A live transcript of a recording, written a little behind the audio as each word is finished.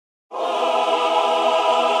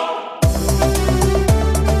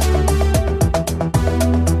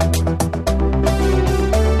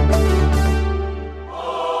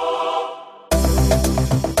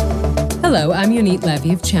Hello, I'm Yonit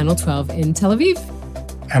Levy of Channel 12 in Tel Aviv.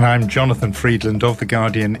 And I'm Jonathan Friedland of The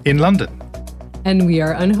Guardian in London. And we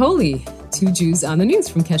are Unholy, two Jews on the news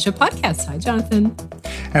from Kesha Podcast. Hi, Jonathan.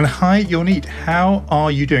 And hi, Yonit. How are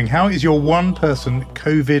you doing? How is your one-person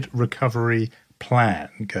COVID recovery plan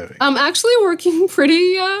going? I'm actually working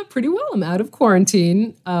pretty well. I'm out of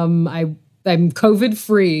quarantine. I'm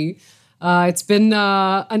COVID-free. It's been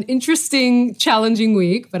an interesting, challenging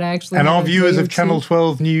week, but I actually... And are viewers of Channel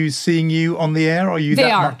 12 News seeing you on the air? Are you They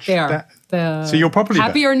that are. much? They are. So you're properly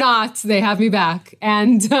happy back. or not, they have me back.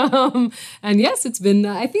 And yes, it's been,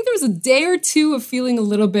 I think there was a day or two of feeling a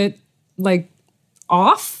little bit like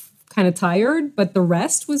off, kind of tired, but the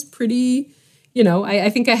rest was pretty,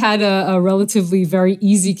 I think I had a relatively very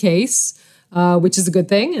easy case, which is a good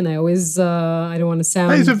thing. And I always, I don't want to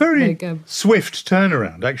sound It's a very like swift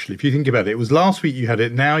turnaround, actually, if you think about it. It was last week you had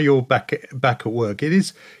it, now you're back at work. It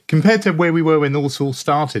is, compared to where we were when this all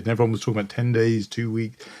started, and everyone was talking about 10 days, 2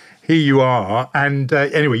 weeks. Here you are. And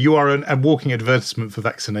anyway, you are a walking advertisement for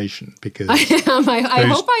vaccination because... I am.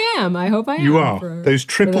 I hope I am. You are. Those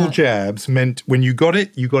triple jabs meant when you got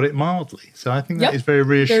it mildly. So I think that is very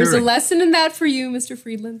reassuring. There's a lesson in that for you, Mr.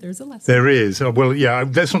 Friedland. There's a lesson. There is. Well, yeah,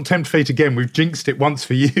 let's not tempt fate again. We've jinxed it once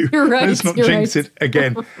for you. You're right. Let's not jinx it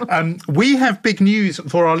again. We have big news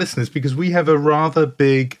for our listeners because we have a rather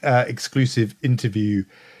big exclusive interview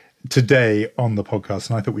today on the podcast,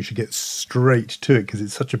 and I thought we should get straight to it because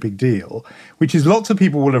it's such a big deal, which is lots of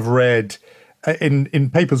people will have read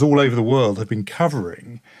in papers all over the world have been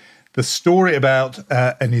covering the story about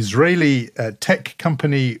an Israeli tech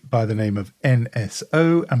company by the name of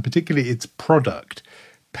NSO, and particularly its product,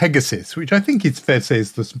 Pegasus, which I think it's fair to say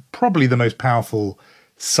is probably the most powerful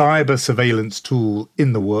cyber surveillance tool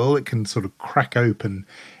in the world. It can sort of crack open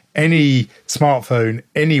any smartphone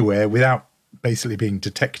anywhere without basically being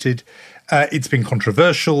detected. It's been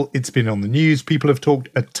controversial. It's been on the news. People have talked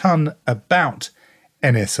a ton about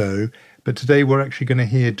NSO, but today we're actually going to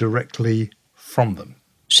hear directly from them.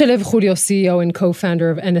 Shalev Chulio, CEO and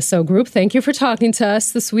co-founder of NSO Group. Thank you for talking to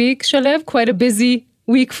us this week. Shalev, quite a busy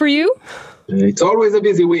week for you. It's always a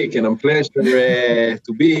busy week, and I'm pleased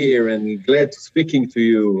to be here and glad to speaking to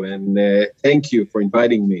you. And thank you for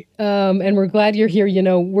inviting me. And we're glad you're here.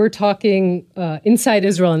 We're talking inside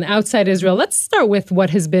Israel and outside Israel. Let's start with what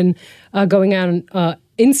has been going on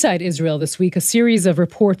inside Israel this week. A series of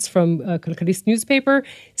reports from Kalkalist newspaper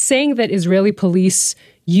saying that Israeli police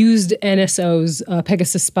used NSO's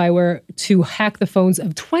Pegasus spyware to hack the phones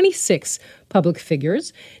of 26 public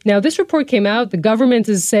figures. Now, this report came out. The government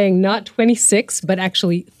is saying not 26, but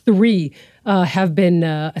actually 3 have been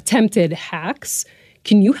attempted hacks.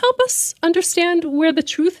 Can you help us understand where the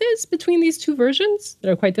truth is between these two versions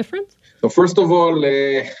that are quite different? So first of all,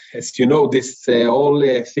 as you know, this whole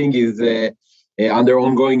thing is under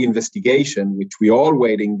ongoing investigation, which we're all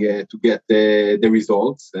waiting to get the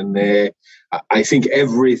results. And I think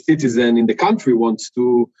every citizen in the country wants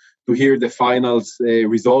to hear the final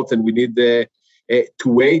results, and we need to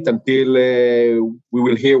wait until we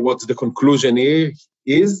will hear what the conclusion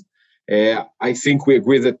is. I think we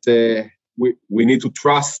agree that we need to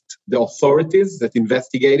trust the authorities that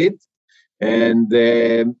investigate it. And,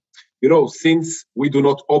 since we do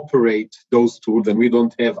not operate those tools and we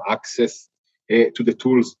don't have access to the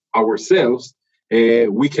tools ourselves,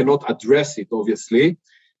 we cannot address it, obviously.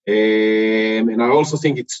 And I also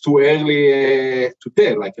think it's too early to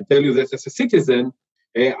tell. I can tell you that as a citizen,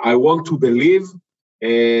 I want to believe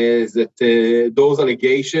that those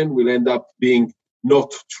allegations will end up being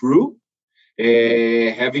not true.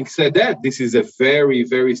 Having said that, this is a very,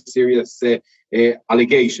 very serious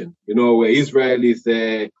allegation. Israel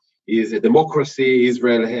is a democracy.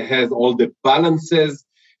 Israel has all the balances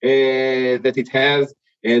that it has,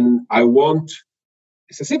 and I want,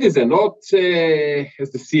 as a citizen, not as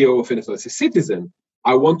the CEO of NSO, as a citizen,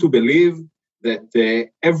 I want to believe that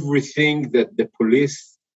everything that the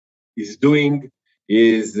police is doing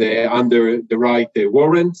is under the right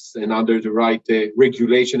warrants and under the right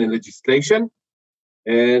regulation and legislation.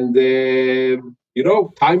 And,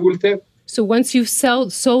 time will tell. So once you've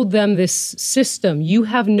sold them this system, you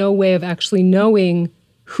have no way of actually knowing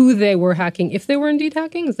who they were hacking, if they were indeed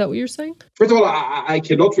hacking? Is that what you're saying? First of all, I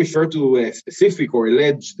cannot refer to specific or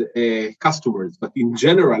alleged customers, but in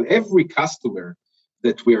general, every customer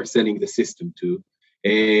that we are selling the system to,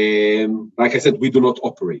 like I said, we do not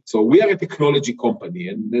operate. So we are a technology company,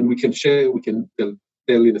 and then we can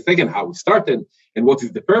tell in a second how we started and what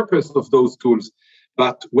is the purpose of those tools.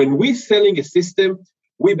 But when we're selling a system,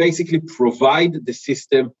 we basically provide the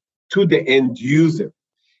system to the end user.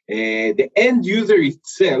 The end user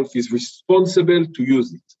itself is responsible to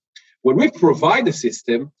use it. When we provide a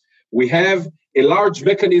system, We have a large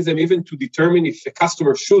mechanism even to determine if a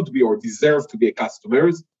customer should be or deserve to be a customer.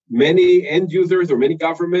 Many end users or many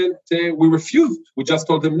government, we refused. We just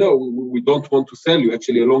told them, no, we don't want to sell you.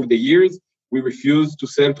 Actually, along the years, we refused to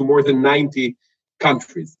sell to more than 90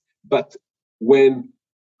 countries. But when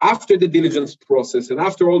after the diligence process and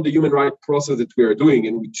after all the human rights process that we are doing,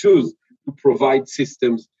 and we choose to provide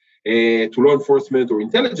systems to law enforcement or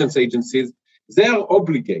intelligence agencies, they are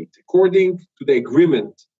obligated, according to the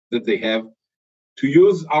agreement that they have, to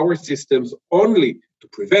use our systems only to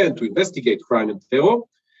prevent, to investigate crime and terror,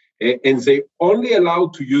 and they only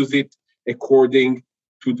allowed to use it according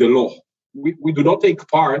to the law. We do not take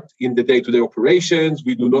part in the day-to-day operations.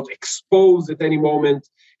 We do not expose at any moment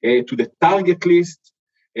to the target list.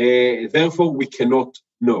 Therefore, we cannot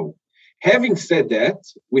know. Having said that,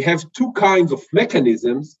 we have two kinds of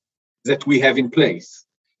mechanisms that we have in place.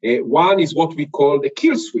 One is what we call the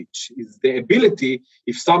kill switch, is the ability,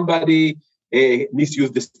 if somebody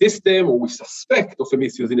misuse the system or we suspect of a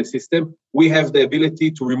misuse in the system, we have the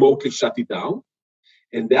ability to remotely shut it down.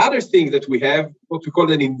 And the other thing that we have, what we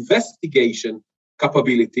call an investigation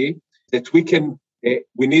capability, that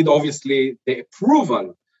we need obviously the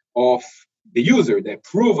approval of the user, the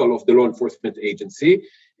approval of the law enforcement agency.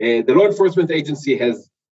 The law enforcement agency has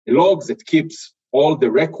logs that keeps all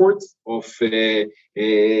the records of the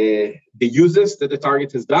uses that the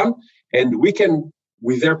target has done, and we can,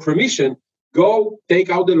 with their permission, go take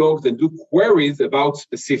out the logs and do queries about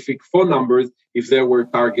specific phone numbers if there were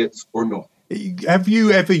targets or not. Have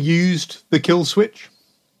you ever used the kill switch?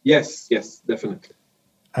 Yes, definitely.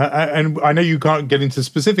 And I know you can't get into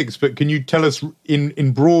specifics, but can you tell us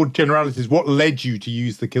in broad generalities what led you to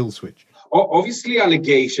use the kill switch? Obviously,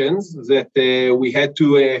 allegations that we had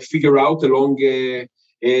to figure out along a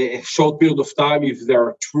short period of time if they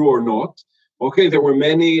are true or not. Okay, there were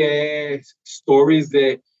many stories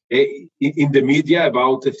in the media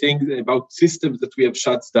about things, about systems that we have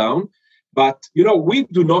shut down. But, we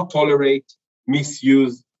do not tolerate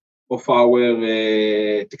misuse of our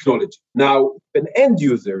technology. Now, an end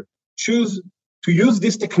user choose to use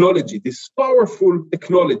this technology, this powerful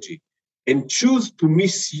technology, and choose to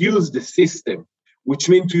misuse the system, which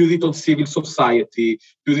means to use it on civil society,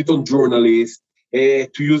 to use it on journalists, to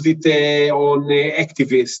use it on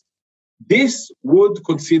activists. This would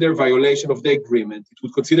consider violation of the agreement. It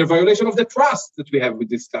would consider violation of the trust that we have with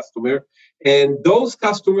this customer. And those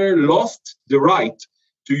customers lost the right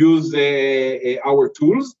to use our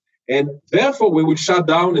tools. And therefore, we will shut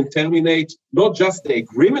down and terminate not just the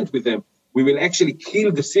agreement with them, we will actually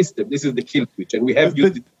kill the system. This is the kill switch. And we have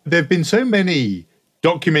used it. There have been so many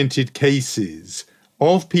documented cases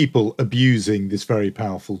of people abusing this very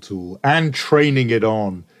powerful tool and training it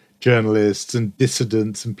on journalists and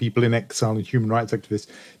dissidents and people in exile and human rights activists.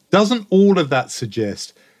 Doesn't all of that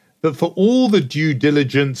suggest that for all the due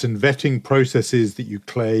diligence and vetting processes that you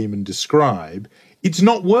claim and describe, it's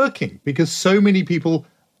not working because so many people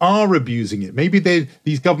are abusing it? Maybe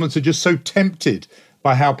these governments are just so tempted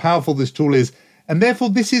by how powerful this tool is, and therefore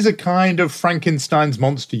this is a kind of Frankenstein's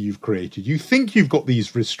monster you've created. You think you've got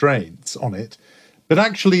these restraints on it, but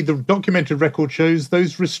actually the documented record shows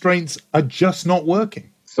those restraints are just not working.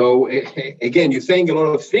 So again, you're saying a lot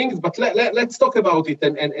of things, but let's talk about it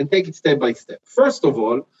and take it step by step. First of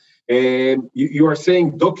all, you are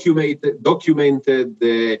saying documented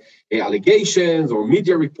allegations or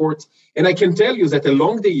media reports, and I can tell you that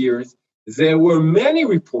along the years, there were many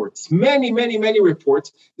reports, many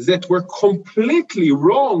reports that were completely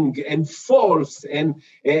wrong and false and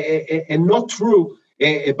not true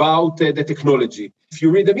about the technology. If you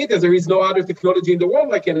read the media, there is no other technology in the world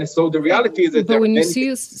like NSO. The reality is that... But when you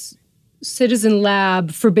see Citizen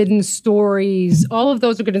Lab, Forbidden Stories, all of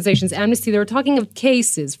those organizations, Amnesty, they were talking of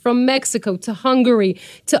cases from Mexico to Hungary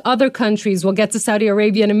to other countries. We'll get to Saudi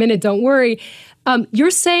Arabia in a minute, don't worry. You're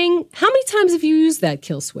saying, how many times have you used that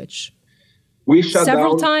kill switch? We shut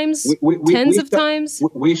Several down, times? Tens of times?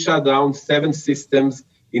 We shut down 7 systems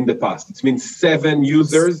in the past. It means 7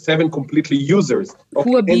 users, 7 completely users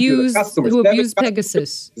who abuse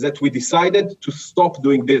Pegasus that we decided to stop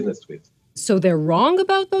doing business with. So they're wrong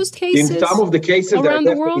about those cases? In some of the cases, around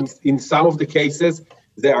the world? In some of the cases,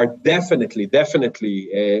 they are definitely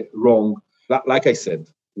wrong. Like I said,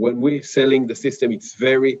 when we're selling the system, it's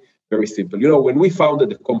very, very simple. When we founded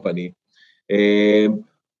the company,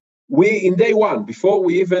 we, in day one, before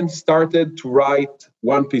we even started to write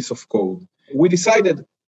one piece of code, we decided,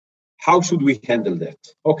 how should we handle that?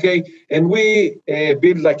 Okay, and we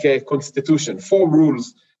built like a constitution, 4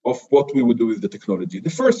 rules of what we would do with the technology. The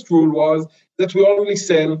first rule was that we only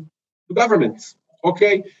sell to governments,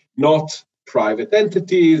 okay, not private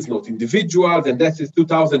entities, not individuals, and that is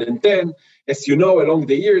 2010. As you know, along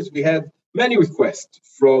the years, we had many requests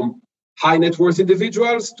from high net worth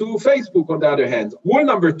individuals to Facebook, on the other hand. Rule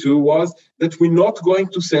number 2 was that we're not going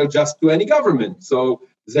to sell just to any government. So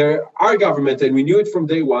there are governments, and we knew it from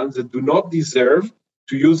day one, that do not deserve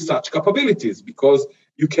to use such capabilities because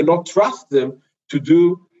you cannot trust them to do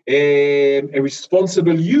a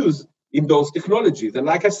responsible use in those technologies. And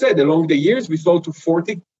like I said, along the years, we sold to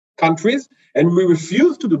 40 countries, and we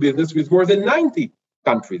refused to do business with more than 90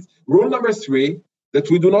 countries. Rule number 3, that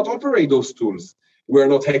we do not operate those tools.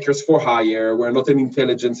 We're not hackers for hire. We're not an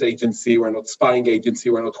intelligence agency. We're not spying agency.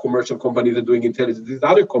 We're not commercial companies that are doing intelligence. These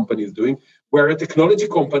other companies doing. We're a technology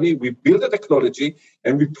company. We build a technology,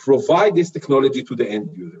 and we provide this technology to the end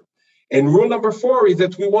user. And rule number 4 is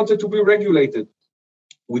that we wanted to be regulated,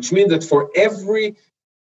 which means that for every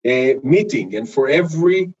meeting and for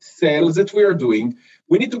every sale that we are doing,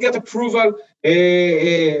 we need to get approval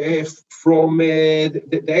from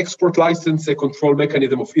the export license control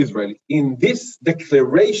mechanism of Israel. In this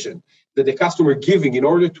declaration that the customer giving in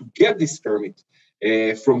order to get this permit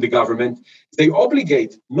from the government, they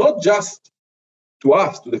obligate not just to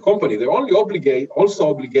us, to the company, they also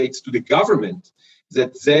obligate to the government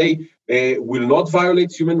that they will not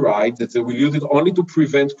violate human rights, that they will use it only to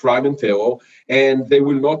prevent crime and terror, and they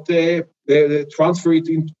will not transfer it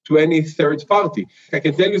into any third party. I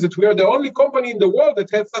can tell you that we are the only company in the world that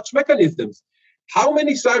has such mechanisms. How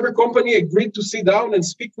many cyber companies agreed to sit down and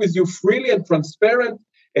speak with you freely and transparent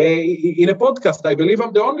in a podcast? I believe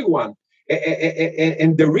I'm the only one.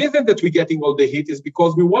 And the reason that we're getting all the heat is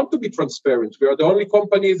because we want to be transparent. We are the only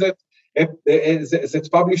company that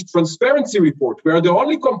published transparency report. We are the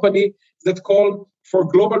only company that call for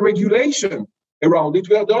global regulation around it.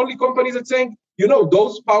 We are the only company that's saying,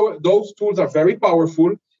 those tools are very powerful.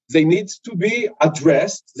 They need to be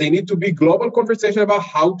addressed. They need to be global conversation about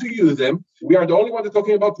how to use them. We are the only one that's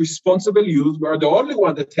talking about responsible use. We are the only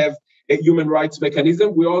one that have a human rights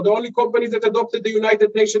mechanism. We are the only company that adopted the United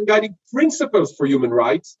Nations Guiding Principles for Human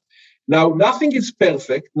Rights. Now, nothing is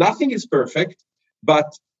perfect, but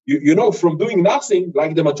from doing nothing,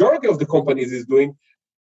 like the majority of the companies is doing,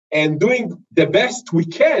 and doing the best we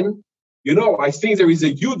can, I think there is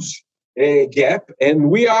a huge gap, and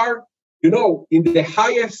we are, in the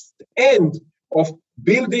highest end of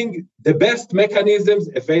building the best mechanisms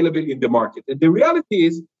available in the market. And the reality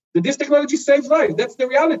is that this technology saves lives. That's the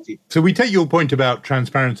reality. So we take your point about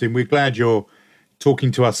transparency, and we're glad you're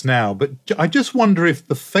talking to us now. But I just wonder if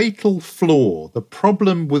the fatal flaw, the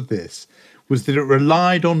problem with this, was that it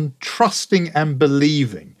relied on trusting and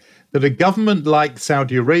believing that a government like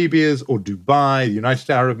Saudi Arabia's or Dubai, the United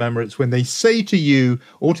Arab Emirates, when they say to you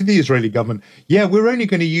or to the Israeli government, yeah, we're only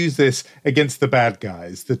going to use this against the bad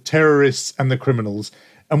guys, the terrorists and the criminals,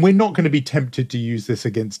 and we're not going to be tempted to use this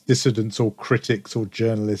against dissidents or critics or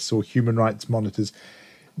journalists or human rights monitors.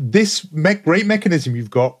 This great mechanism you've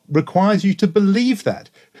got requires you to believe that.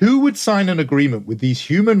 Who would sign an agreement with these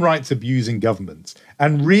human rights abusing governments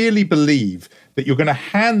and really believe that you're going to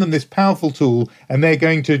hand them this powerful tool and they're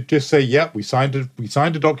going to just say, yep, we signed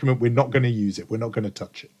a document, we're not going to use it, we're not going to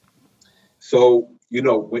touch it? So, you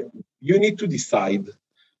need to decide,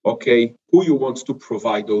 who you want to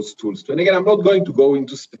provide those tools to. And again, I'm not going to go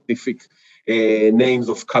into specific names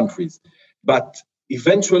of countries, but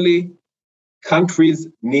eventually countries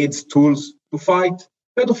need tools to fight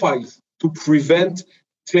pedophiles, to prevent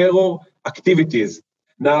terror activities.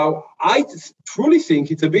 Now, I truly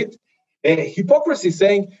think it's a bit hypocrisy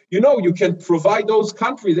saying, you can provide those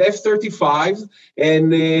countries F-35s and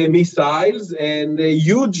missiles and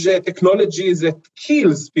huge technologies that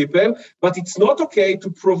kills people, but it's not okay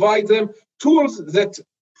to provide them tools that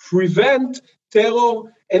prevent terror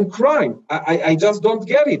and crime. I just don't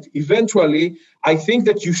get it. Eventually, I think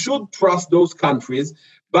that you should trust those countries,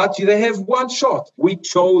 but they have one shot. We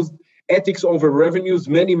chose ethics over revenues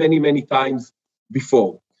many, many, many times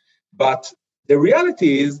before. But the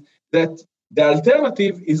reality is that the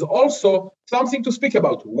alternative is also something to speak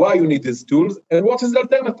about, why you need these tools and what is the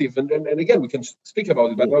alternative. And again, we can speak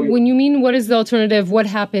about it. But when you mean what is the alternative, what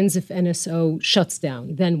happens if NSO shuts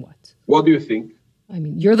down? Then what? What do you think? I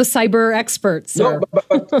mean, you're the cyber expert, sir.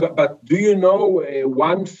 No, but do you know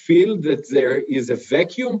one field that there is a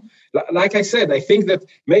vacuum? Like I said, I think that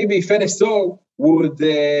maybe if NSO would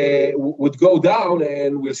go down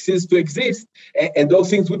and will cease to exist, and those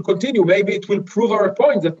things would continue, maybe it will prove our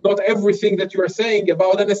point that not everything that you are saying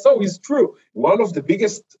about NSO is true. One of the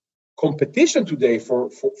biggest competition today for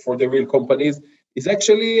the real companies is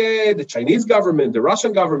actually the Chinese government, the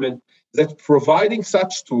Russian government, that providing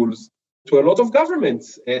such tools to a lot of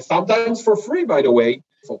governments, sometimes for free, by the way,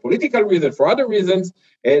 for political reasons, for other reasons.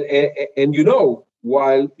 And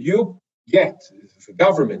while the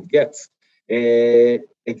government gets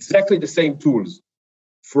exactly the same tools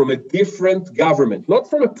from a different government, not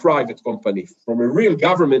from a private company, from a real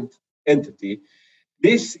government entity,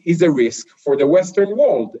 this is a risk for the Western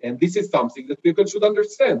world. And this is something that people should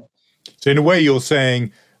understand. So in a way, you're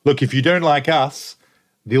saying, look, if you don't like us,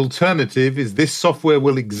 the alternative is this software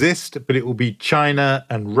will exist, but it will be China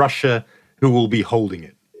and Russia who will be holding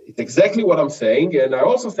it. It's exactly what I'm saying. And I'm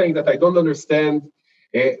also saying that I don't understand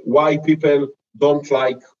why people don't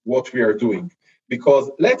like what we are doing. Because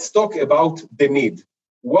let's talk about the need.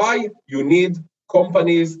 Why you need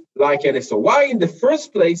companies like NSO? Why in the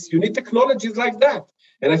first place you need technologies like that?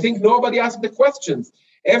 And I think nobody asked the questions.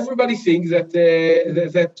 Everybody thinks that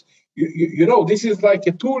this is like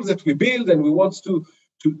a tool that we build and we want to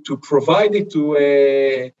provide it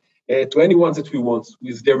to anyone that we want.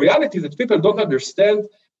 With the reality that people don't understand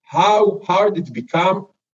how hard it became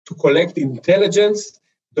to collect intelligence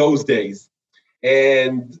those days.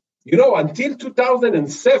 And until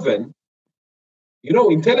 2007,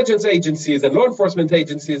 intelligence agencies and law enforcement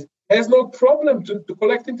agencies has no problem to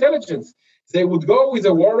collect intelligence. They would go with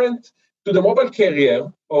a warrant to the mobile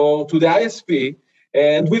carrier or to the ISP,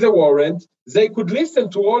 and with a warrant, they could listen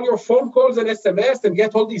to all your phone calls and SMS and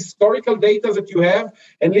get all the historical data that you have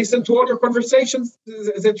and listen to all your conversations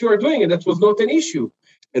that you are doing, and that was not an issue.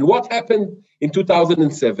 And what happened in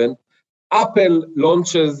 2007? Apple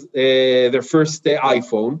launches their first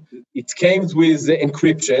iPhone. It came with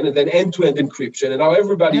encryption and then end-to-end encryption, and now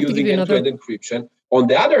everybody using end-to-end encryption. On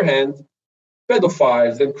the other hand,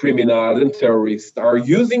 pedophiles and criminals and terrorists are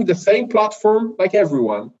using the same platform like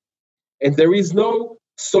everyone, and there is no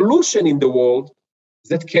solution in the world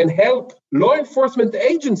that can help law enforcement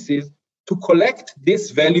agencies to collect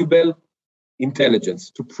this valuable intelligence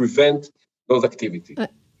to prevent those activities.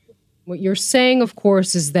 What you're saying, of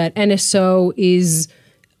course, is that NSO is,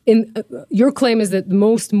 your claim is that the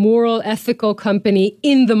most moral, ethical company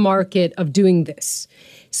in the market of doing this.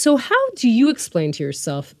 So how do you explain to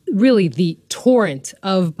yourself, really, the torrent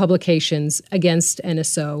of publications against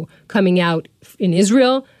NSO coming out in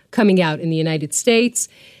Israel, coming out in the United States?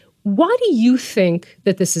 Why do you think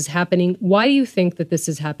that this is happening? Why do you think that this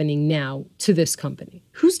is happening now to this company?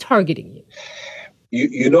 Who's targeting you?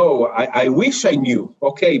 I wish I knew.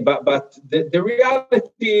 Okay, but the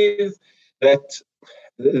reality is that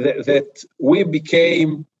we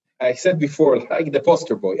became, I said before, like the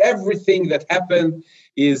poster boy. Everything that happened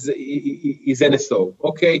is NSO.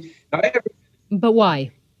 Okay, but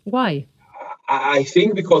why? Why? I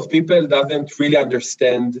think because people doesn't really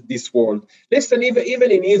understand this world. Listen,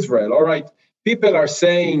 even in Israel, all right. People are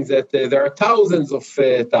saying that there are thousands of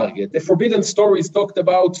targets. The Forbidden Stories talked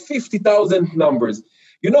about 50,000 numbers.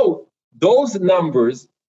 Those numbers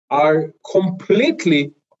are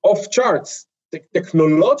completely off charts,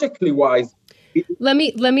 technologically wise. Let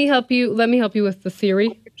me help you. Let me help you with the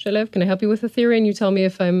theory, Shalev. Can I help you with the theory? And you tell me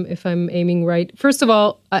if I'm aiming right. First of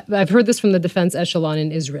all, I've heard this from the defense echelon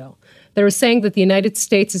in Israel. They were saying that the United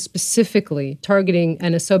States is specifically targeting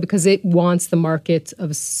NSO because it wants the market of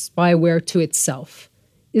spyware to itself.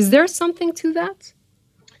 Is there something to that?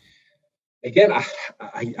 Again,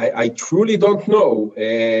 I truly don't know.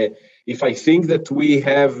 If I think that we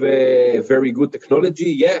have very good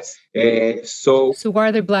technology, yes. So why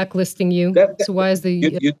are they blacklisting you? So why is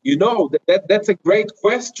that's a great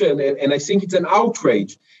question, and I think it's an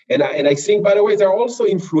outrage. And I think, by the way, they're also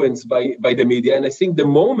influenced by the media. And I think the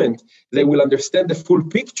moment they will understand the full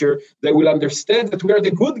picture, they will understand that we are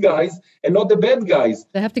the good guys and not the bad guys.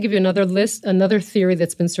 I have to give you another theory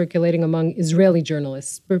that's been circulating among Israeli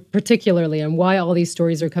journalists, particularly on why all these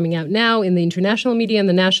stories are coming out now in the international media and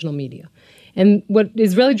the national media. And what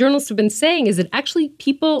Israeli journalists have been saying is that actually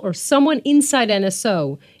people or someone inside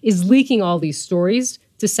NSO is leaking all these stories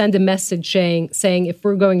to send a message saying if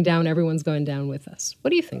we're going down, everyone's going down with us.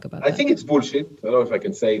 What do you think about that? I think it's bullshit. I don't know if I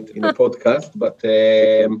can say it in a podcast, but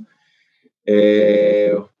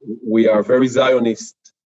we are very Zionist,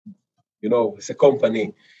 as a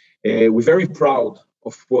company. We're very proud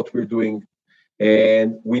of what we're doing.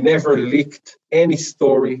 And we never leaked any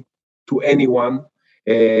story to anyone.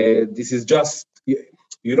 This is just,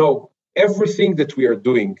 everything that we are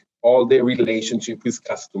doing, all the relationship with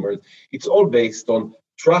customers, it's all based on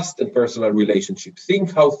trust and personal relationships.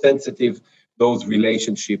 Think how sensitive those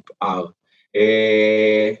relationships are.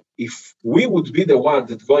 If we would be the one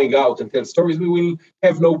that's going out and tell stories, we will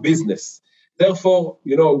have no business. Therefore,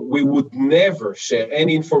 we would never share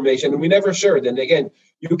any information, and we never shared. And again,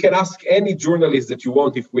 you can ask any journalist that you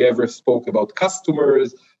want if we ever spoke about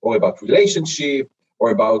customers or about relationship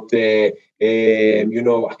or about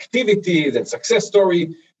activities and success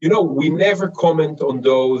story. We never comment on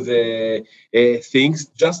those things,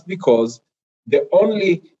 just because the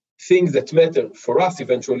only things that matter for us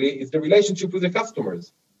eventually is the relationship with the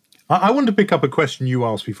customers. I want to pick up a question you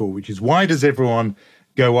asked before, which is, why does everyone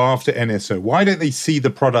go after NSO? Why don't they see the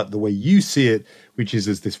product the way you see it, which is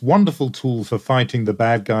as this wonderful tool for fighting the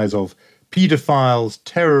bad guys of pedophiles,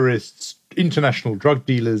 terrorists, international drug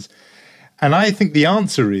dealers? And I think the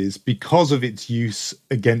answer is because of its use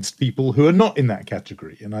against people who are not in that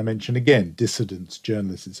category. And I mention again, dissidents,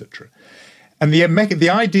 journalists, etc. And the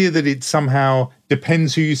idea that it somehow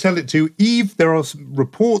depends who you sell it to. There are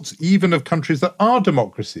reports even of countries that are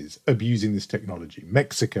democracies abusing this technology.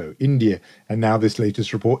 Mexico, India, and now this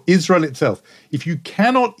latest report, Israel itself. If you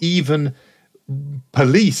cannot even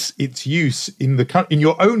police its use in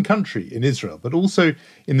your own country, in Israel, but also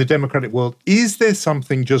in the democratic world, is there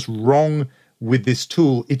something just wrong with this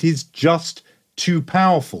tool? It is just too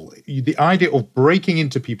powerful. The idea of breaking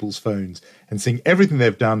into people's phones and seeing everything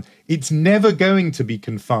they've done, it's never going to be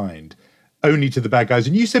confined only to the bad guys.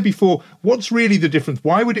 And you said before, what's really the difference?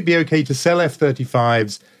 Why would it be okay to sell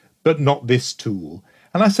F-35s but not this tool?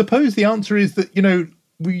 And I suppose the answer is that,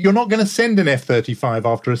 you're not going to send an F-35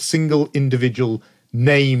 after a single individual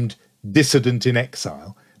named dissident in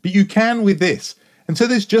exile, but you can with this. And so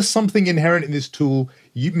there's just something inherent in this tool.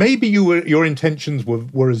 Your intentions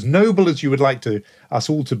were as noble as you would like us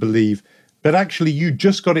all to believe, but actually you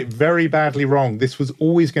just got it very badly wrong. This was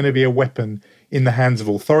always going to be a weapon in the hands of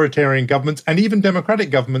authoritarian governments and even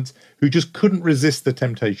democratic governments who just couldn't resist the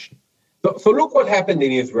temptation. So look what happened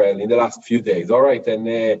in Israel in the last few days, all right?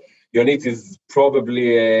 And Yonit is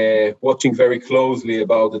probably watching very closely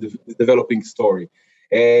about the developing story.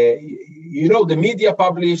 The media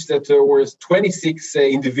published that there was 26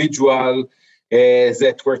 individuals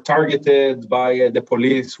that were targeted by the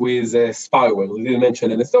police with spyware. We didn't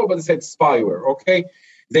mention NSO, but they said spyware, okay?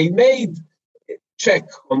 They made a check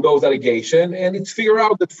on those allegations, and it's figured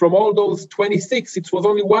out that from all those 26, it was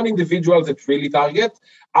only one individual that really targeted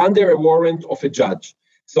under a warrant of a judge.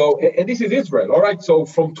 So, and this is Israel, all right? So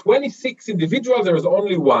from 26 individuals, there is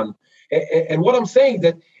only one. And what I'm saying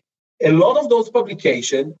that a lot of those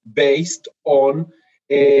publications based on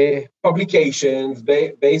publications,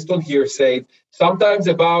 based on hearsay, sometimes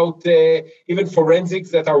about even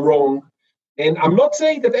forensics that are wrong. And I'm not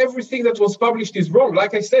saying that everything that was published is wrong.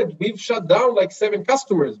 Like I said, we've shut down like 7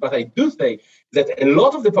 customers, but I do say that a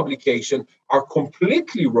lot of the publications are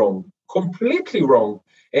completely wrong.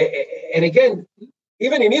 And again,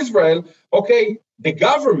 even in Israel, okay, the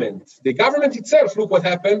government itself, look what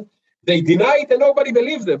happened. They deny it and nobody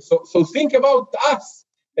believes them. So think about us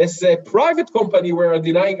as a private company. We are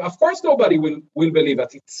denying. Of course, nobody will believe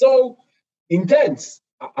us. It's so intense.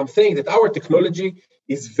 I'm saying that our technology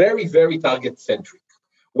is very, very target-centric.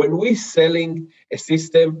 When we're selling a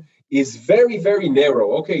system, is very, very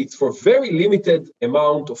narrow. Okay, it's for very limited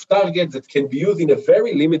amount of targets that can be used in a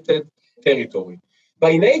very limited territory.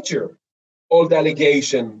 By nature, all the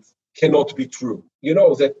allegations cannot be true.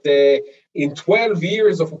 That in 12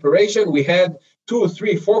 years of operation, we had 2,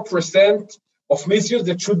 3, 4% of misuse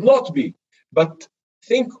that should not be. But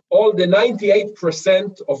think all the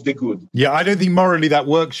 98% of the good. Yeah, I don't think morally that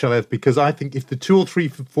works, Shalev, because I think if the 2 or 3,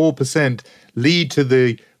 4% lead to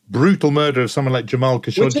the brutal murder of someone like Jamal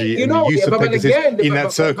Khashoggi and the use of Pegasus in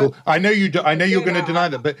that circle, I know you're going to deny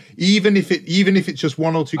that, but even if it's just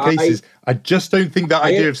 1 or 2 cases, I just don't think that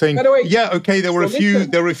idea of saying, there were a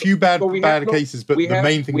few bad cases, but the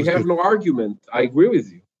main thing was good. We have no argument. I agree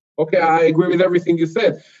with you. Okay, I agree with everything you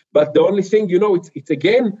said, but the only thing, it's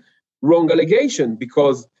again wrong allegation,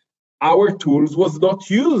 because our tools was not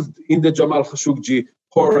used in the Jamal Khashoggi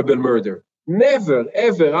horrible murder. Never,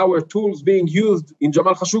 ever our tools being used in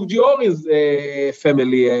Jamal Khashoggi or his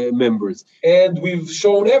family members. And we've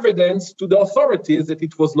shown evidence to the authorities that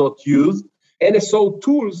it was not used. NSO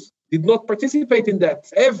tools did not participate in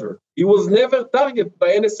that, ever. He was never targeted by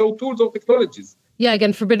NSO tools or technologies. Yeah,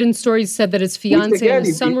 again, Forbidden Stories said that his fiancé and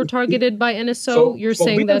his son were targeted by NSO. So you're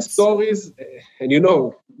saying that's... Forbidden Stories, and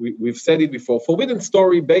we've said it before, Forbidden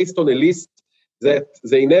Story based on a list that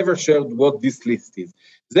they never shared what this list is.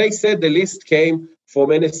 They said the list came from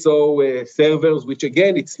NSO servers, which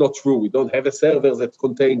again, it's not true. We don't have a server that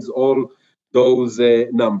contains all those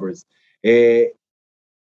numbers.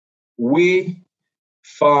 We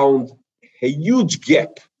found a huge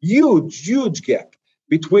gap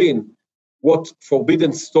between what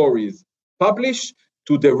Forbidden Stories publish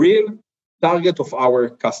to the real target of our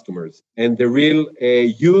customers and the real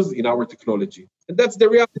use in our technology. And that's the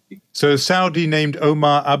reality. So a Saudi named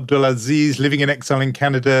Omar Abdulaziz, living in exile in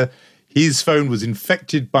Canada, his phone was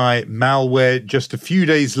infected by malware just a few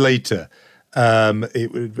days later.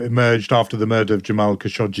 It emerged after the murder of Jamal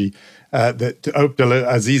Khashoggi that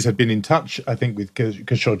Abdulaziz had been in touch, I think, with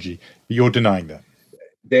Khashoggi. You're denying that.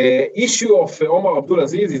 The issue of Omar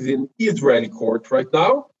Abdulaziz is in Israeli court right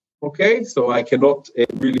now. Okay, so I cannot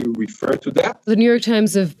really refer to that. The New York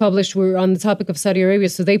Times have published, we're on the topic of Saudi Arabia,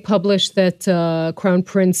 so they published that Crown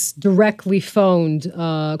Prince directly phoned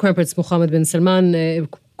Crown Prince Mohammed bin Salman,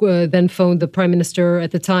 then phoned the Prime Minister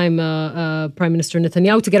at the time, Prime Minister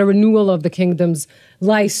Netanyahu, to get a renewal of the kingdom's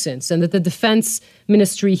license, and that the Defense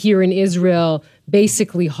Ministry here in Israel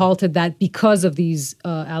basically halted that because of these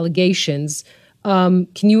allegations. Can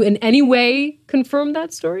you in any way confirm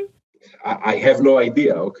that story? I have no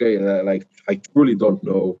idea. Okay, I truly don't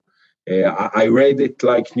know. I read it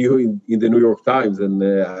like new in the New York Times, and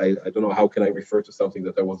I don't know how can I refer to something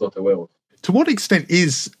that I was not aware of. To what extent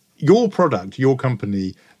is your product, your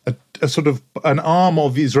company, a sort of an arm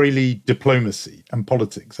of Israeli diplomacy and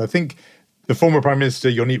politics? I think the former Prime Minister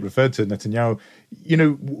Yonit referred to Netanyahu,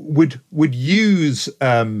 would use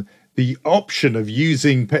the option of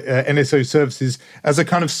using NSO services as a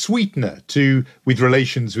kind of sweetener with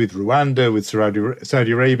relations with Rwanda, with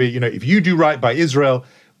Saudi Arabia. If you do right by Israel,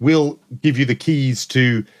 we'll give you the keys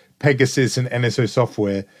to Pegasus and NSO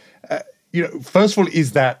software. First of all,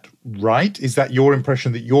 is that right? Is that your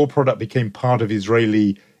impression that your product became part of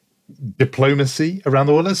Israeli diplomacy around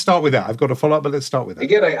the world? Let's start with that. I've got a follow-up, but let's start with that.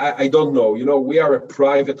 Again, I don't know. We are a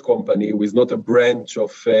private company with not a branch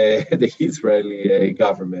of the Israeli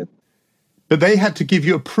government. But they had to give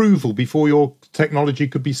you approval before your technology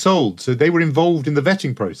could be sold. So they were involved in the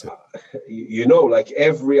vetting process. Like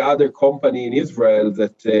every other company in Israel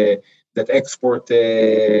that export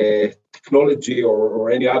technology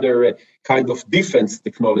or any other kind of defense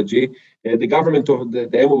technology, the government of the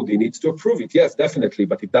MOD needs to approve it. Yes, definitely.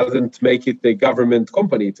 But it doesn't make it a government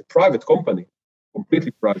company. It's a private company,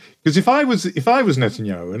 completely private. Because if I was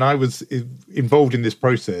Netanyahu and I was involved in this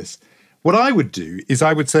process, what I would do is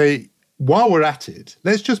I would say, while we're at it,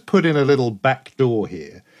 let's just put in a little back door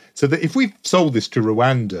here so that if we've sold this to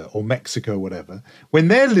Rwanda or Mexico or whatever, when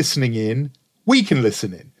they're listening in, we can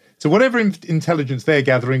listen in. So whatever intelligence they're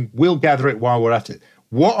gathering, we'll gather it while we're at it.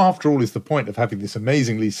 What, after all, is the point of having this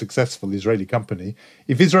amazingly successful Israeli company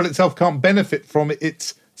if Israel itself can't benefit from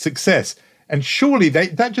its success? And surely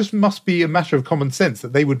that just must be a matter of common sense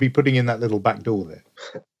that they would be putting in that little back door there.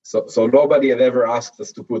 So nobody had ever asked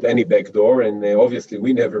us to put any backdoor, and obviously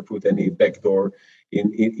we never put any backdoor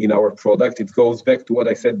in our product. It goes back to what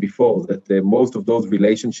I said before, that most of those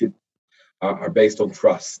relationships are based on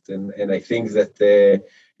trust. And I think that,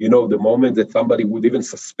 the moment that somebody would even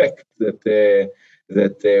suspect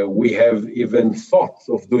that we have even thoughts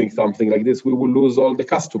of doing something like this, we will lose all the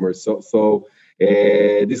customers. So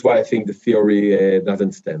this is why I think the theory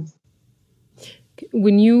doesn't stand.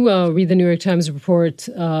 When you read the New York Times report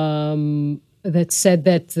that said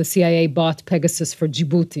that the CIA bought Pegasus for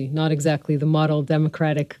Djibouti, not exactly the model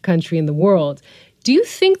democratic country in the world, do you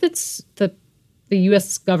think that the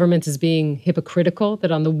U.S. government is being hypocritical,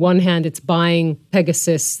 that on the one hand it's buying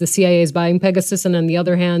Pegasus, the CIA is buying Pegasus, and on the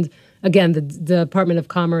other hand, again, the Department of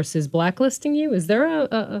Commerce is blacklisting you? Is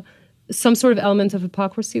there some sort of element of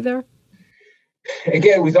hypocrisy there?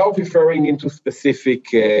 Again, without referring into specific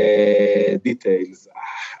details,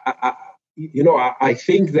 I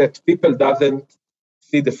think that people doesn't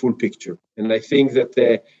see the full picture, and I think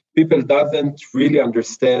that people doesn't really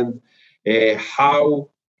understand how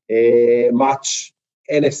much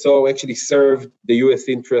NSO actually served the U.S.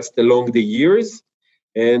 interest along the years.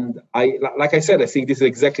 And like I said, I think this is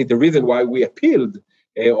exactly the reason why we appealed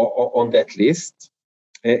on that list.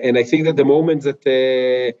 And I think that the moment that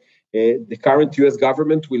the current U.S.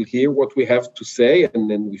 government will hear what we have to say,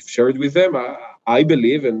 and then we've shared with them, I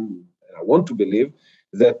believe, and I want to believe,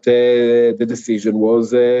 that the decision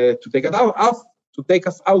was to take us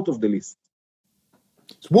out of the list.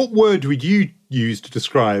 So what word would you use to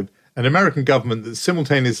describe an American government that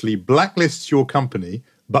simultaneously blacklists your company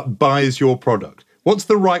but buys your product? What's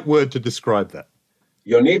the right word to describe that?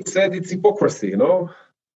 Yonit said it's hypocrisy,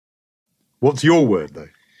 What's your word, though?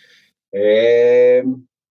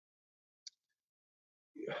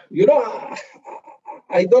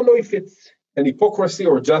 I don't know if it's an hypocrisy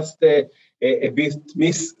or just a bit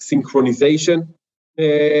mis-synchronization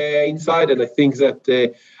inside. And I think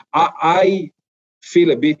that I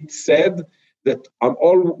feel a bit sad that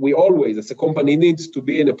we always, as a company, needs to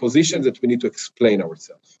be in a position that we need to explain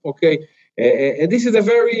ourselves. Okay, and this is a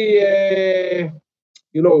very,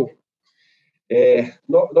 not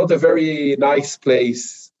a very nice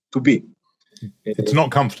place to be. It's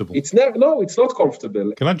not comfortable. It's not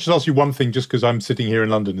comfortable. Can I just ask you one thing, just because I'm sitting here in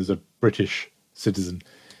London as a British citizen?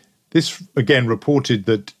 This, again, reported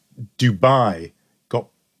that Dubai got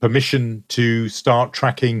permission to start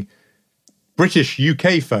tracking British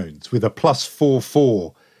UK phones with a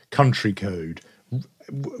 +44 country code,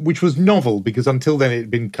 which was novel because until then it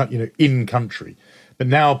had been, in country. But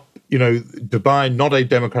now, Dubai, not a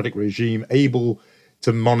democratic regime, able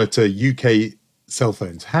to monitor UK cell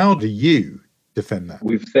phones. How do you defend that?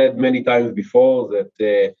 We've said many times before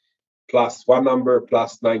that +1 number,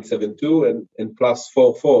 +972 and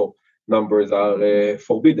 +44 numbers are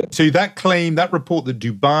forbidden. So that claim, that report that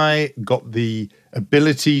Dubai got the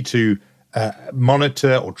ability to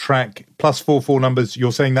monitor or track +44 numbers,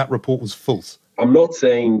 you're saying that report was false? I'm not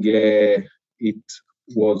saying it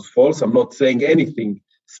was false. I'm not saying anything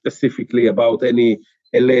specifically about any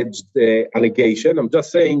alleged allegation. I'm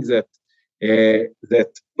just saying that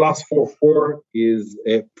 +44 is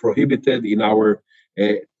prohibited in our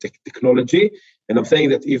technology. And I'm saying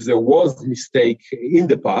that if there was mistake in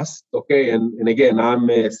the past, okay, and again, I'm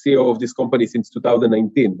a CEO of this company since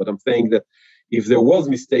 2019, but I'm saying that if there was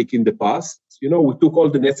mistake in the past, we took all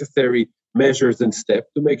the necessary measures and steps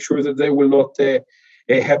to make sure that they will not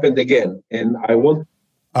happen again. And I want...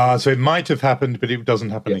 So it might have happened, but it doesn't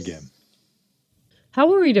happen again. How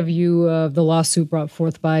worried are you of the lawsuit brought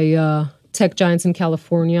forth by tech giants in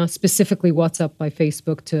California, specifically WhatsApp by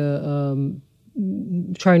Facebook, to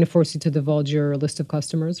trying to force you to divulge your list of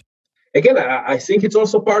customers? Again, I think it's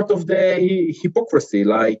also part of the hypocrisy.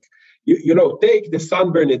 Like, take the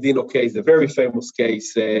San Bernardino case, a very famous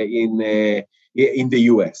case in the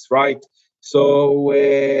US, right? So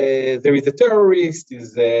there is a terrorist,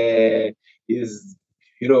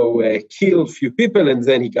 killed a few people, and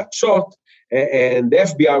then he got shot. And the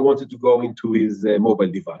FBI wanted to go into his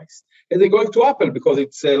mobile device. And they're going to Apple because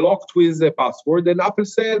it's locked with a password. And Apple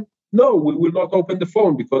said, no, we will not open the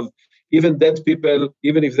phone because even dead people,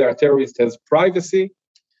 even if they are terrorists, has privacy.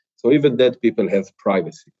 So even dead people have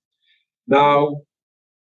privacy. Now,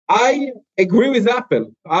 I agree with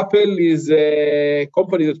Apple. Apple is a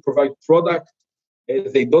company that provides product.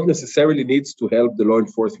 They don't necessarily need to help the law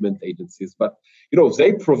enforcement agencies, but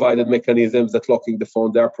they provided mechanisms that locking the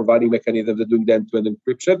phone. They are providing mechanisms that doing the end-to-end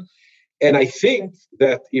encryption. And I think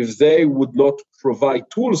that if they would not provide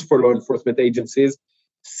tools for law enforcement agencies,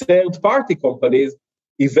 third-party companies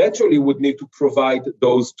eventually would need to provide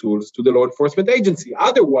those tools to the law enforcement agency.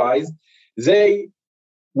 Otherwise, they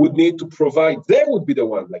would need to provide, they would be the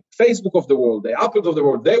one, like Facebook of the world, the Apples of the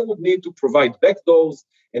world, they would need to provide backdoors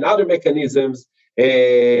and other mechanisms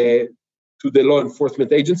to the law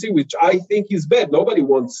enforcement agency, which I think is bad. Nobody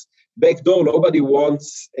wants backdoor. Nobody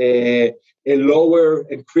wants a lower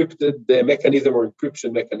encrypted mechanism or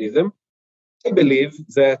encryption mechanism. I believe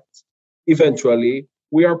that eventually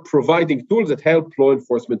we are providing tools that help law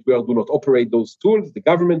enforcement. We do not operate those tools. The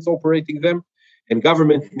government's operating them, and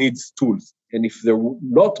government needs tools. And if there will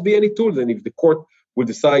not be any tools, and if the court will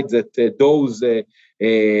decide that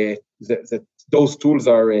those tools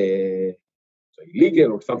are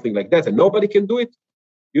illegal or something like that, and nobody can do it,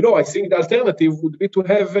 I think the alternative would be to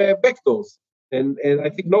have backdoors. And I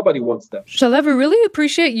think nobody wants that. Shalev, I really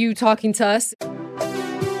appreciate you talking to us.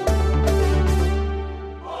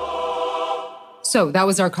 So that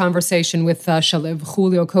was our conversation with Shalev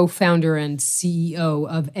Julio, co-founder and CEO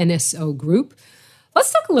of NSO Group.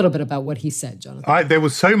 Let's talk a little bit about what he said, Jonathan. There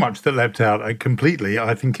was so much that leapt out completely.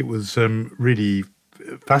 I think it was really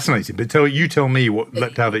fascinating. But tell me what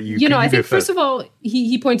leapt out at you. I think first of all,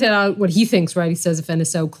 he pointed out what he thinks, right? He says if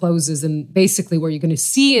NSO closes, and basically what you're going to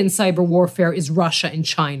see in cyber warfare is Russia and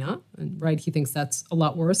China, right? He thinks that's a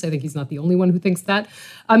lot worse. I think he's not the only one who thinks that.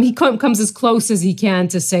 He comes as close as he can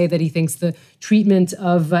to say that he thinks the treatment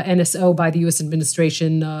of NSO by the U.S.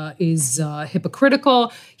 administration is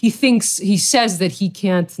hypocritical. He says that he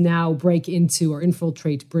can't now break into or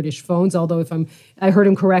infiltrate British phones, although if I heard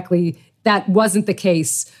him correctly, that wasn't the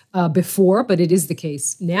case before, but it is the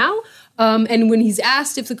case now. And when he's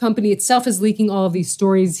asked if the company itself is leaking all of these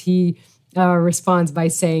stories, he responds by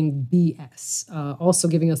saying BS, also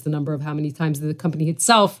giving us the number of how many times the company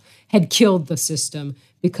itself had killed the system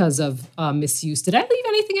because of misuse. Did I leave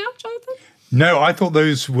anything out, Jonathan? No, I thought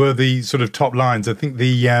those were the sort of top lines. I think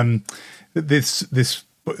the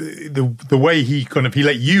way he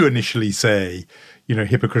let you initially say,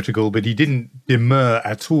 hypocritical, but he didn't demur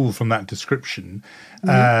at all from that description.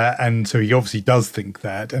 Mm-hmm. And so he obviously does think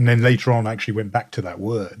that. And then later on actually went back to that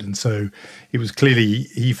word. And so it was clearly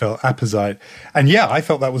he felt apposite. And I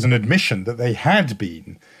felt that was an admission that they had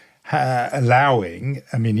been allowing,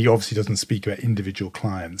 he obviously doesn't speak about individual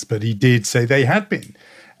clients, but he did say they had been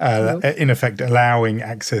in effect allowing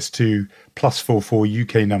access to +44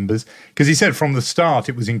 UK numbers, because he said from the start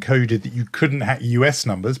it was encoded that you couldn't hack US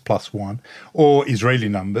numbers +1 or Israeli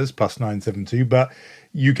numbers +972, but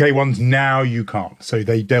UK ones now you can't. So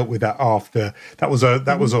they dealt with that after. That was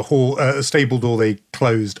a stable door they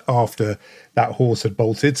closed after that horse had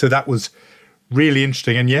bolted. So that was really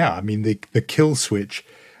interesting. And yeah, I mean the kill switch,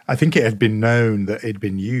 I think it had been known that it'd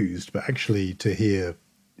been used, but actually to hear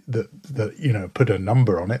that put a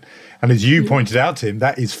number on it, and as you pointed out, Tim,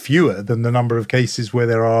 that is fewer than the number of cases where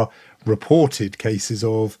there are reported cases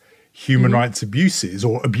of human rights abuses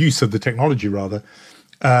or abuse of the technology rather.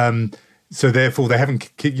 So therefore, they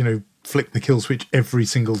haven't flicked the kill switch every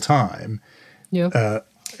single time. Yeah.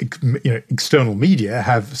 External media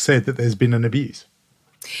have said that there's been an abuse.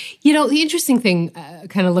 The interesting thing,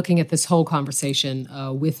 kind of looking at this whole conversation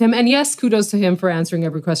with him, and yes, kudos to him for answering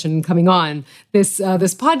every question and coming on this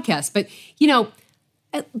podcast. But,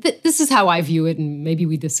 this is how I view it, and maybe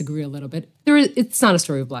we disagree a little bit. It's not a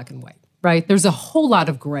story of black and white, right? There's a whole lot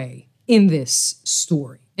of gray in this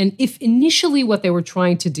story. And if initially what they were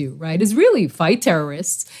trying to do, right, is really fight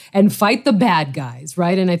terrorists and fight the bad guys,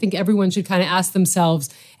 right? And I think everyone should kind of ask themselves,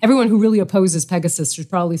 everyone who really opposes Pegasus should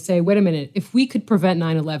probably say, wait a minute, if we could prevent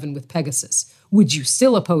 9/11 with Pegasus, would you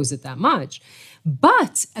still oppose it that much?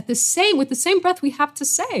 But with the same breath, we have to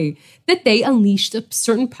say that they unleashed a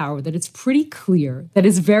certain power that it's pretty clear that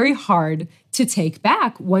is very hard to take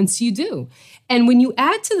back once you do. And when you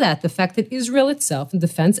add to that the fact that Israel itself, the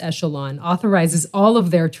defense echelon, authorizes all of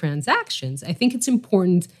their transactions, I think it's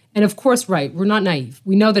important. And of course, right, we're not naive.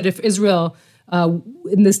 We know that if Israel,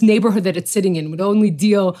 in this neighborhood that it's sitting in, would only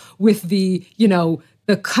deal with the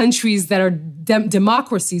countries that are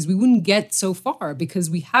democracies, we wouldn't get so far because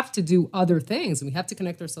we have to do other things and we have to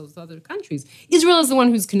connect ourselves with other countries. Israel is the one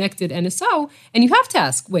who's connected NSO, and you have to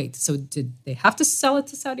ask, wait, so did they have to sell it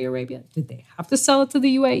to Saudi Arabia? Did they have to sell it to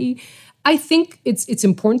the UAE? I think it's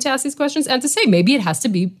important to ask these questions and to say maybe it has to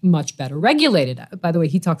be much better regulated. By the way,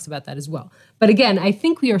 he talks about that as well. But again, I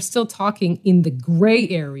think we are still talking in the gray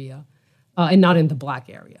area and not in the black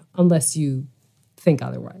area, unless you think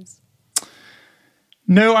otherwise.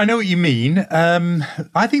 No, I know what you mean.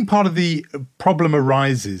 I think part of the problem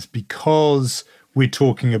arises because we're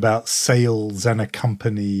talking about sales and a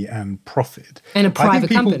company and profit. And a private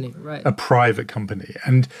company, right. A private company.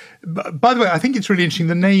 And by the way, I think it's really interesting,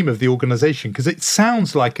 the name of the organization, because it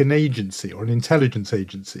sounds like an agency or an intelligence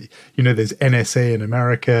agency. There's NSA in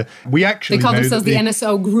America. They call themselves the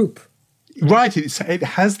NSO Group. Right. It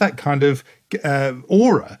has that kind of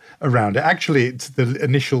aura around it. Actually, the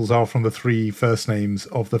initials are from the three first names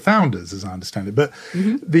of the founders, as I understand it. But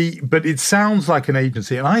but it sounds like an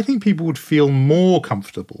agency, and I think people would feel more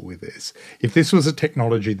comfortable with this if this was a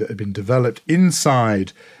technology that had been developed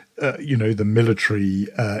inside, the military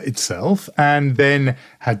itself, and then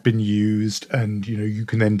had been used, and you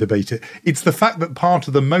can then debate it. It's the fact that part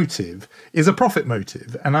of the motive is a profit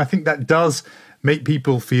motive, and I think that does make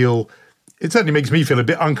people feel. It certainly makes me feel a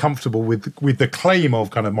bit uncomfortable with the claim of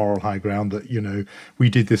kind of moral high ground that, we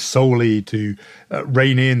did this solely to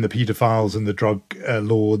rein in the pedophiles and the drug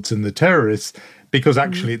lords and the terrorists, because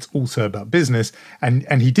actually it's also about business.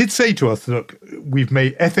 And he did say to us, look, we've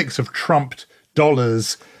made ethics have trumped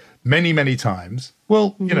dollars many, many times.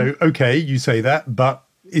 Well, okay, you say that, but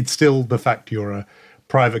it's still the fact you're a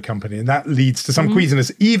private company. And that leads to some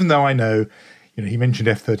queasiness, even though I know, he mentioned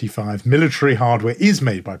F-35. Military hardware is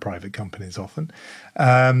made by private companies often,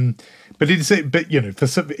 but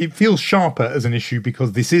it feels sharper as an issue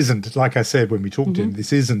because this isn't, like I said when we talked to him,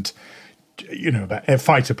 this isn't, about air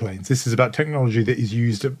fighter planes. This is about technology that is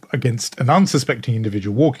used against an unsuspecting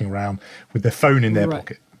individual walking around with their phone in their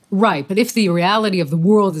pocket. Right, but if the reality of the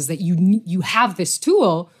world is that you have this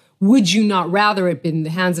tool, would you not rather it be in the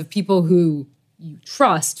hands of people who you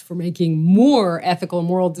trust for making more ethical and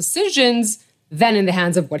moral decisions than in the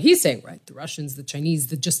hands of what he's saying, right? The Russians, the Chinese,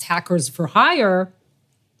 the just hackers for hire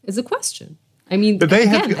is a question. I mean, but they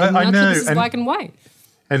have. I know this is black and white.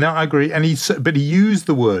 And I agree. And he used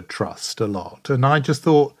the word trust a lot, and I just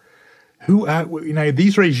thought,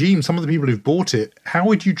 these regimes, some of the people who've bought it, how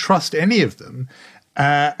would you trust any of them?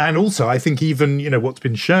 And also, I think even what's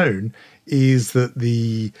been shown is that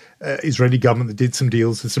the Israeli government that did some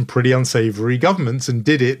deals with some pretty unsavory governments and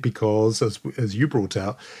did it because, as you brought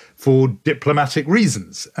out, for diplomatic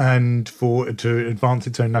reasons and to advance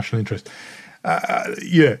its own national interest.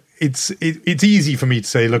 It's easy for me to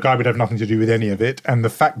say, look, I would have nothing to do with any of it. And the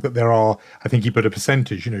fact that there are, I think he put a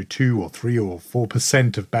percentage, 2 or 3 or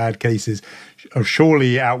 4% of bad cases are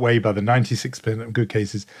surely outweighed by the 96% of good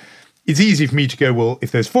cases. It's easy for me to go, well,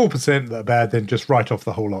 if there's 4% that are bad, then just write off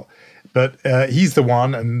the whole lot. But he's the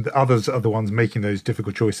one, and others are the ones making those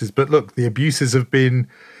difficult choices. But look, the abuses have been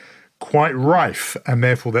quite rife, and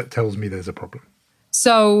therefore that tells me there's a problem.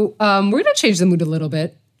 So we're going to change the mood a little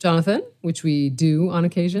bit, Jonathan, which we do on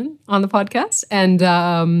occasion on the podcast,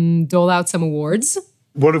 and dole out some awards.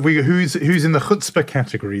 What have we? Who's in the chutzpah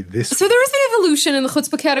category this week? So there is an evolution in the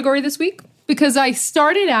chutzpah category this week, because I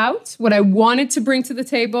started out, what I wanted to bring to the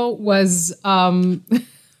table was really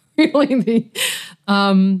the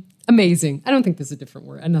amazing, I don't think there's a different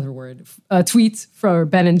word, another word, tweet for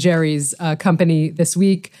Ben and Jerry's company this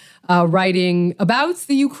week, writing about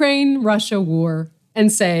the Ukraine-Russia war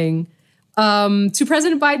and saying, to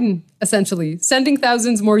President Biden, essentially, sending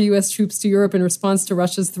thousands more U.S. troops to Europe in response to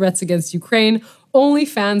Russia's threats against Ukraine only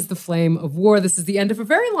fans the flame of war. This is the end of a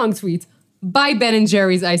very long tweet by Ben &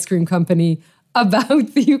 Jerry's ice cream company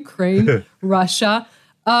about the Ukraine-Russia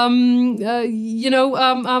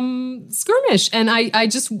skirmish. And I'm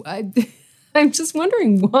just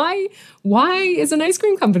wondering, why is an ice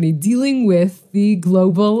cream company dealing with the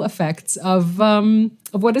global effects of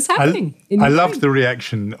what is happening in Ukraine? I loved the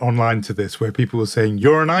reaction online to this, where people were saying,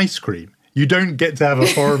 "You're an ice cream. You don't get to have a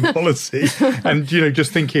foreign policy." And,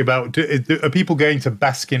 just thinking about, are people going to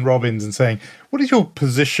Baskin Robbins and saying, what is your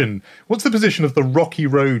position? What's the position of the Rocky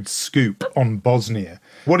Road scoop on Bosnia?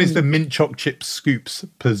 What is the mint choc chip scoop's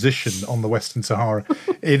position on the Western Sahara?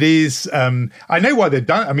 It is, I know why they've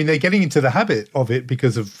done it. I mean, they're getting into the habit of it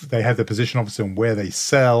because they have their position, obviously, on where they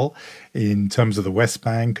sell in terms of the West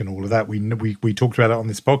Bank and all of that. We talked about it on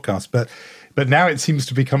this podcast, but now it seems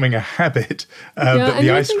to be becoming a habit that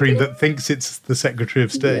the ice cream that thinks it's the Secretary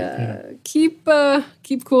of State. Yeah. Keep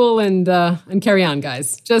cool and carry on,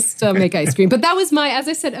 guys. Just make ice cream. But that was as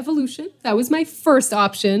I said, evolution. That was my first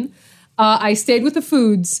option. I stayed with the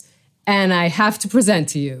foods, and I have to present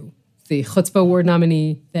to you the Chutzpah Award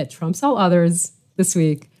nominee that trumps all others this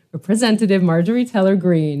week, Representative Marjorie Taylor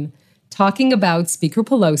Greene, talking about Speaker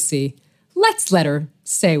Pelosi. Let's let her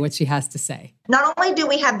say what she has to say. Not only do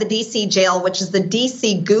we have the D.C. jail, which is the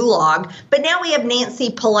D.C. gulag, but now we have Nancy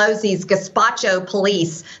Pelosi's gazpacho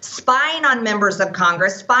police spying on members of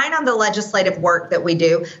Congress, spying on the legislative work that we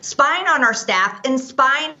do, spying on our staff, and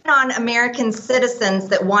spying on American citizens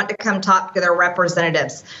that want to come talk to their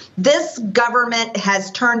representatives. This government has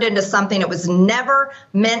turned into something it was never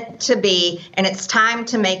meant to be, and it's time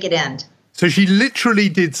to make it end. So she literally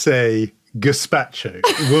did say gazpacho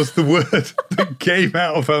was the word that came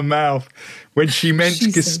out of her mouth when she meant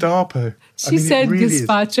Gestapo. She said really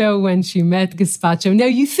gazpacho when she meant gazpacho. Now,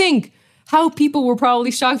 you think how people were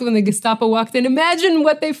probably shocked when the Gestapo walked in. Imagine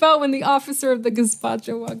what they felt when the officer of the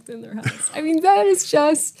gazpacho walked in their house. I mean, that is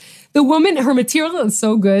just... The woman, her material is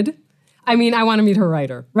so good. I mean, I want to meet her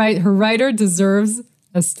writer, right? Her writer deserves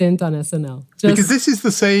a stint on SNL. Because this is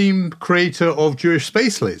the same creator of Jewish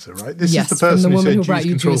Space Laser, right? This is the person from the woman who who brought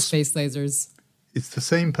you controls Jewish Space Lasers. It's the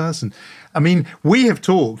same person. I mean, we have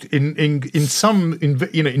talked in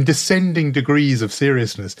descending degrees of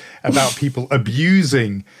seriousness about people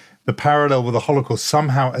abusing the parallel with the Holocaust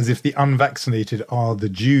somehow as if the unvaccinated are the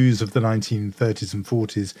Jews of the 1930s and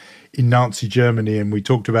 40s in Nazi Germany. And we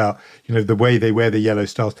talked about, the way they wear the yellow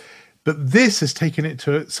stars. But this has taken it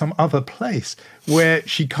to some other place where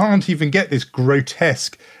she can't even get this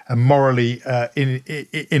grotesque and morally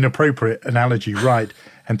inappropriate analogy right,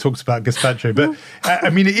 and talks about gazpacho. But I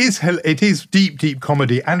mean, it is deep, deep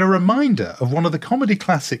comedy, and a reminder of one of the comedy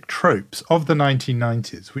classic tropes of the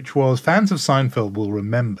 1990s, which was, fans of Seinfeld will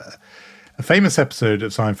remember, a famous episode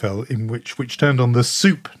of Seinfeld in which turned on the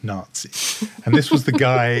soup Nazi. And this was the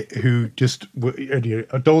guy who just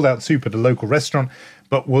doled out soup at a local restaurant,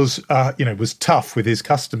 but was tough with his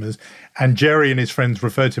customers. And Jerry and his friends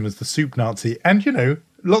referred to him as the soup Nazi. And,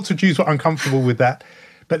 lots of Jews were uncomfortable with that.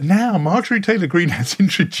 But now Marjorie Taylor Greene has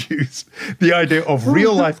introduced the idea of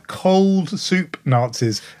real-life cold soup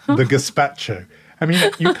Nazis, the gazpacho. I mean,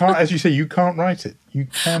 you can't, as you say, you can't write it. You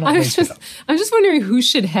cannot make it up. I'm just wondering who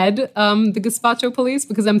should head the gazpacho police,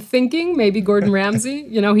 because I'm thinking maybe Gordon Ramsay.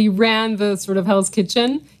 He ran the sort of Hell's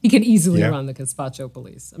Kitchen. He could easily run the gazpacho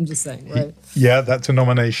police. I'm just saying, right? That's a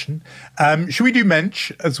nomination. Should we do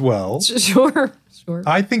Mensch as well? Sure.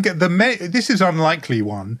 I think this is an unlikely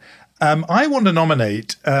one. I want to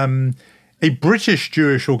nominate a British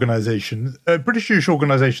Jewish organisation. British Jewish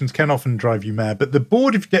organisations can often drive you mad, but the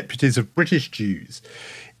Board of Deputies of British Jews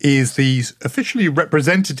is the officially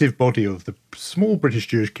representative body of the small British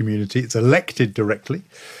Jewish community. It's elected directly.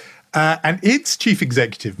 And its chief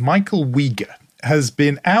executive, Michael Uygur, has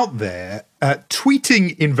been out there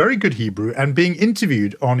tweeting in very good Hebrew and being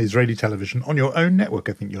interviewed on Israeli television, on your own network,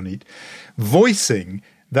 I think, Yonit, voicing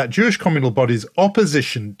that Jewish communal body's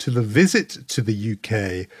opposition to the visit to the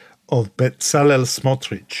UK of Bezalel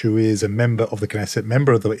Smotrich, who is a member of the Knesset,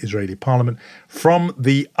 member of the Israeli parliament, from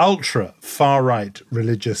the ultra-far-right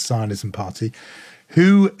religious Zionism party,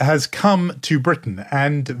 who has come to Britain.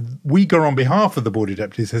 And Uyghur, on behalf of the Board of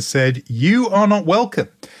Deputies, has said, you are not welcome.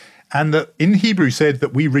 And that in Hebrew said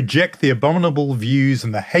that we reject the abominable views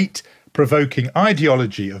and the hate-provoking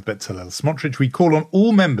ideology of Bezalel Smotrich. We call on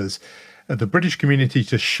all members of the British community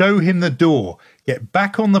to show him the door. Get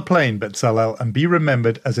back on the plane, Bezalel, and be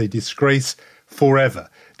remembered as a disgrace forever.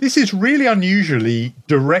 This is really unusually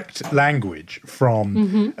direct language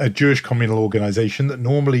from a Jewish communal organization that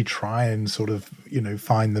normally try and sort of,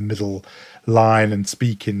 find the middle line and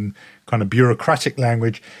speak in kind of bureaucratic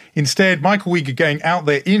language. Instead, Michael Uyghur going out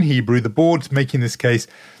there in Hebrew, the board's making this case.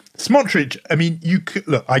 Smotrich, I mean, you could,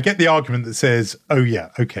 look, I get the argument that says, oh yeah,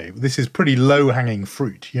 okay, this is pretty low-hanging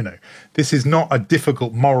fruit, This is not a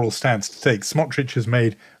difficult moral stance to take. Smotrich has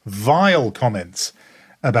made vile comments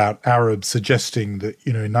about Arabs, suggesting that,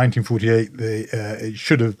 in 1948,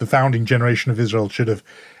 the founding generation of Israel should have,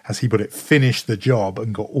 as he put it, finished the job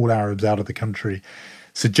and got all Arabs out of the country.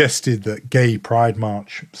 Suggested that Gay Pride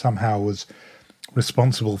March somehow was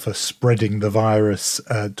responsible for spreading the virus,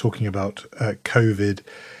 talking about COVID.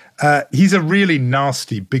 He's a really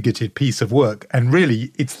nasty, bigoted piece of work. And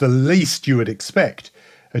really, it's the least you would expect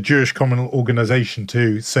a Jewish communal organization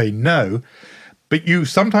to say no. But you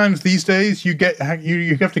sometimes these days you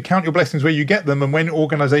have to count your blessings where you get them. And when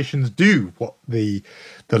organizations do what the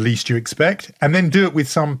least you expect, and then do it with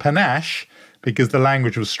some panache, because the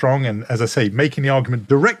language was strong, and as I say, making the argument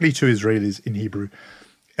directly to Israelis in Hebrew,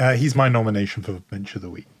 he's my nomination for Bench of the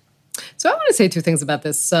Week. So I want to say two things about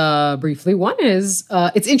this briefly. One is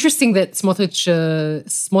it's interesting that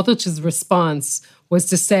Smotrich's response was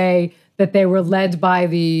to say that they were led by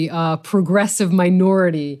the progressive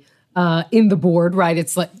minority in the board, right?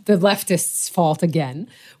 It's like the leftists' fault again,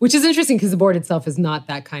 which is interesting because the board itself is not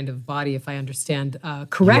that kind of body, if I understand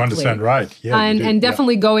correctly. You understand right. Yeah, and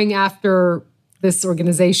definitely going after this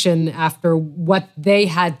organization after what they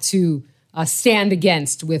had to stand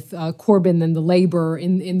against with Corbyn and the Labour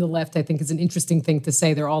in the left, I think is an interesting thing to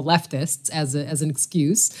say. They're all leftists as an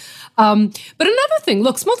excuse. But another thing,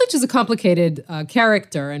 look, Smotrich is a complicated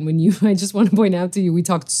character. And I just want to point out to you, we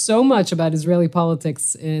talked so much about Israeli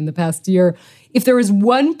politics in the past year. If there is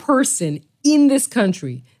one person in this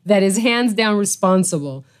country that is hands down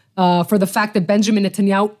responsible for the fact that Benjamin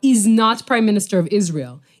Netanyahu is not prime minister of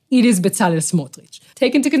Israel, it is Bezalel Smotrich.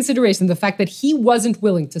 Take into consideration the fact that he wasn't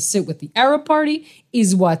willing to sit with the Arab Party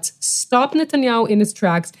is what stopped Netanyahu in his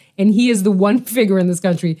tracks, and he is the one figure in this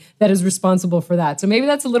country that is responsible for that. So maybe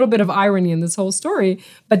that's a little bit of irony in this whole story,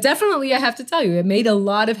 but definitely I have to tell you, it made a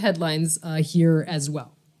lot of headlines here as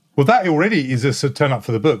well. Well, that already is a turn up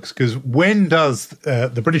for the books, because when does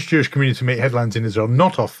the British Jewish community make headlines in Israel?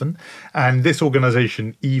 Not often, and this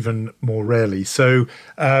organisation even more rarely. So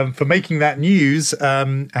for making that news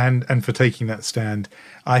and for taking that stand,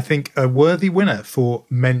 I think a worthy winner for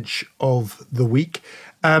Mensch of the Week.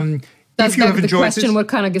 That's the question, what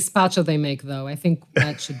kind of gazpacho they make, though. I think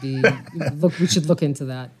that should be, we should look into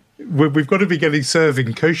that. We've got to be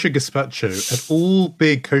serving kosher gazpacho at all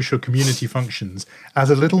big kosher community functions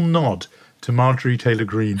as a little nod to Marjorie Taylor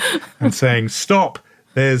Greene and saying, stop,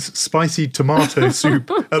 there's spicy tomato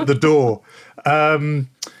soup at the door.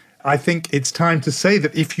 I think it's time to say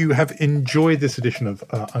that if you have enjoyed this edition of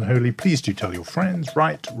Unholy, please do tell your friends,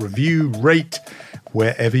 write, review, rate,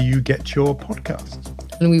 wherever you get your podcasts.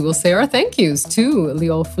 And we will say our thank yous to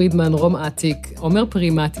Lior Friedman, Rom Atik, Omer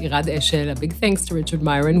Primat, Irad Eshel. A big thanks to Richard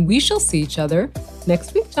Myron. We shall see each other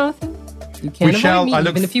next week, Jonathan. You can't avoid me,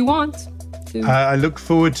 even if you want to. I look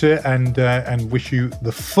forward to it and wish you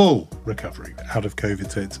the full recovery out of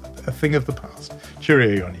COVID. So it's a thing of the past.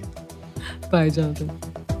 Cheerio, Yoni. Bye, Jonathan.